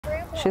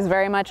She's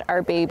very much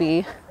our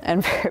baby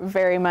and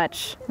very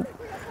much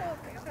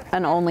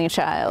an only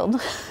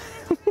child.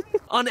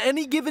 On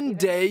any given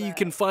day, you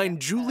can find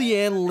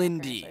Julianne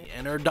Linde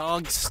and her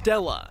dog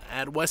Stella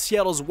at West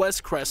Seattle's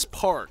Westcrest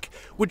Park,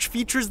 which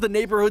features the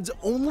neighborhood's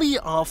only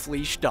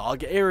off-leash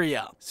dog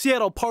area.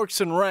 Seattle Parks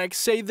and Rec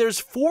say there's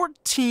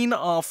 14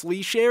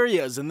 off-leash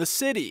areas in the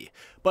city,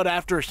 but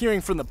after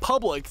hearing from the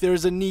public,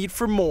 there's a need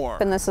for more.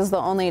 And this is the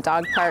only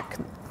dog park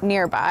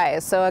nearby,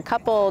 so a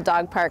couple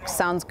dog parks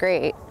sounds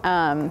great.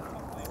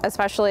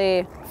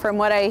 Especially from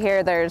what I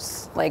hear,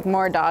 there's like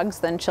more dogs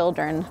than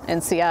children in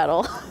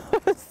Seattle.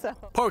 So.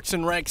 Parks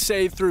and Rec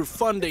say through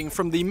funding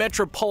from the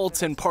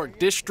Metropolitan Park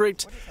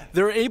District,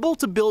 they're able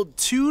to build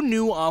 2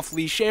 new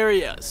off-leash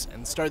areas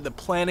and start the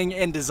planning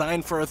and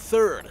design for a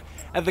third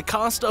at the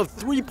cost of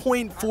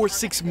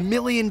 $3.46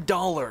 million.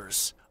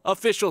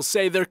 Officials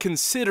say they're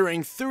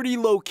considering 30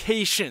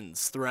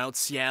 locations throughout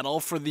Seattle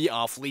for the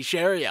off-leash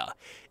area.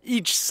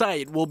 Each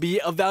site will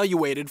be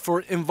evaluated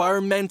for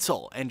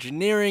environmental,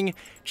 engineering,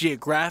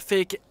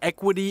 geographic,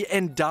 equity,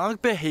 and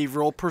dog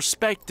behavioral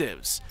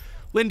perspectives.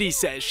 Linde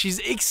says she's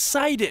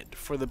excited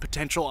for the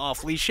potential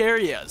off-leash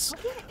areas,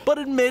 but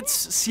admits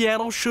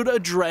Seattle should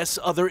address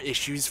other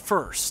issues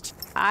first.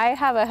 I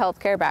have a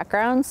healthcare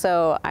background,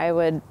 so I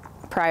would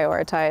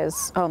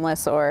prioritize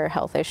homeless or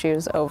health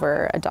issues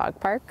over a dog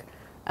park.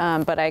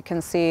 But I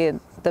can see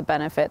the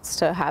benefits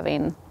to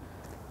having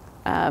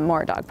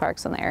more dog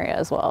parks in the area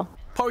as well.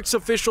 Parks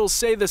officials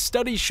say the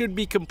study should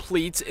be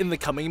complete in the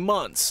coming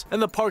months,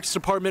 and the Parks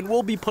Department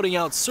will be putting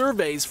out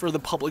surveys for the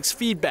public's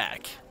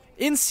feedback.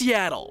 In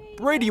Seattle,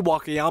 Brady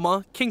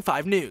Wakayama, King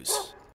 5 News.